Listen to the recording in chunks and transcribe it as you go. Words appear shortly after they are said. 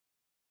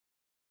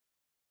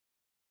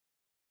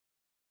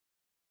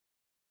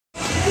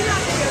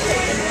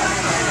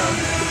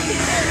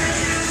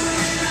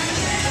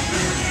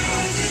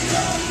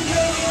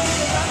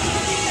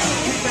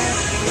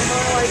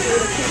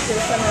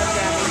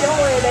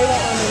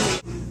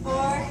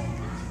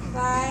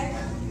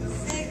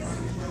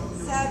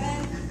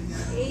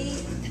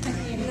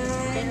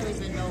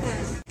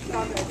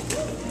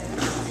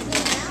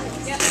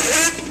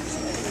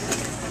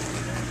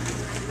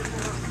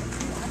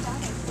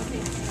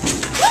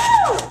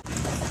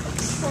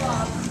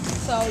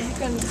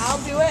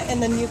I'll do it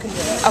and then you can do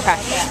it. Okay.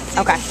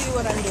 So Okay. You can see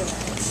what I'm doing.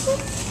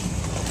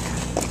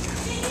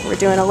 We're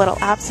doing a little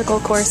obstacle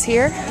course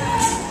here.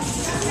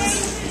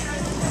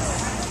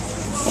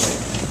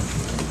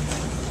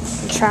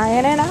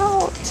 Trying it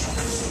out.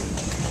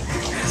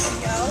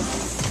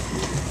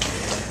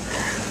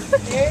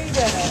 There you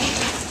go.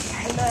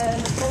 And then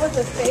what was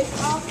the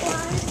face-off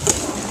line?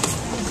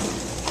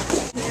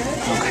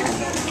 Okay.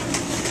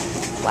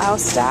 Allow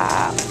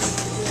stop.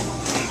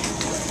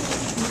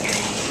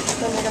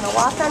 Then you're gonna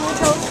walk on your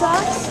toe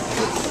socks.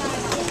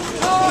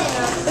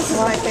 This is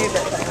my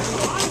favorite thing.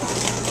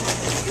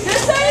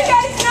 Just so you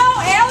guys know,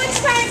 Alex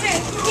tries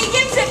it. He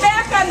gives it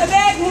back on the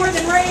bag more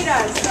than Ray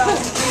does. So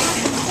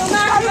he'll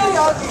knock you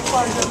over.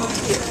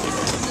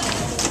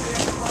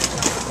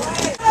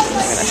 I'm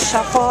gonna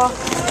shuffle.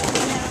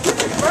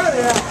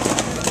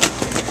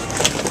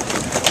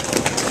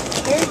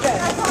 Here you go.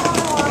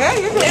 Yeah,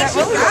 you're doing that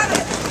really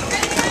good.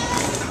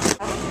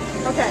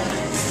 Okay,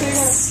 so you're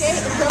gonna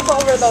skate and jump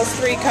over those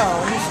 3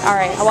 cones. All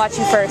right, I'll watch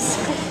you first.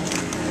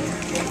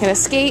 I'm gonna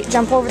skate,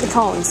 jump over the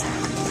cones.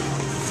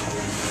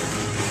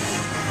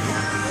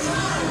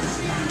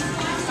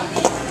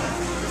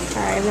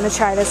 All right, I'm gonna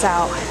try this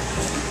out.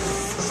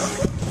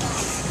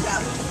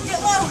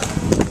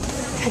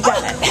 I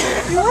got it.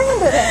 You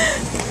landed it.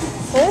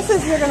 This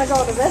is you're gonna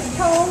go to this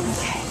cone,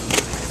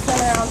 turn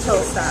around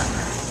toe stop.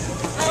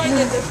 I want to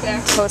get this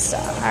back. Toe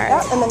stop. All right.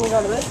 Yep, and then you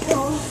go to this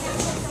cone.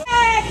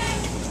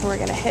 We're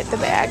gonna hit the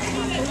bag.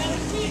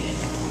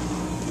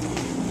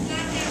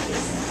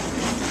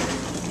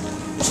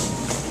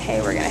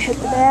 Okay, we're gonna hit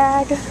the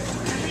bag.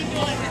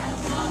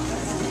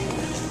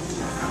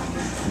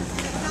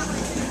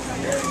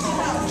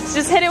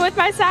 Just hit it with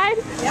my side?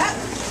 Yep.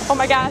 Oh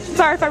my gosh,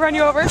 sorry if I run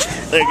you over.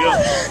 There you go.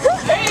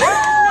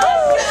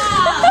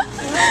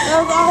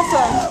 That was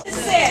awesome.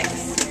 6.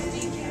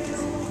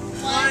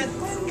 1,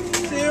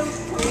 2,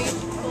 3,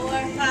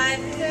 4, 5,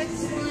 6,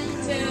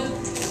 2,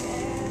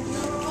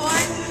 4.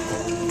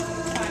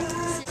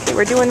 Okay,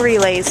 we're doing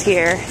relays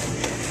here.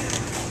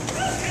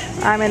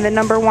 I'm in the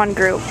number 1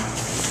 group.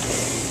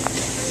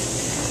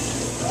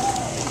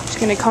 She's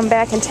gonna come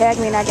back and tag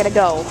me and I gotta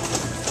go.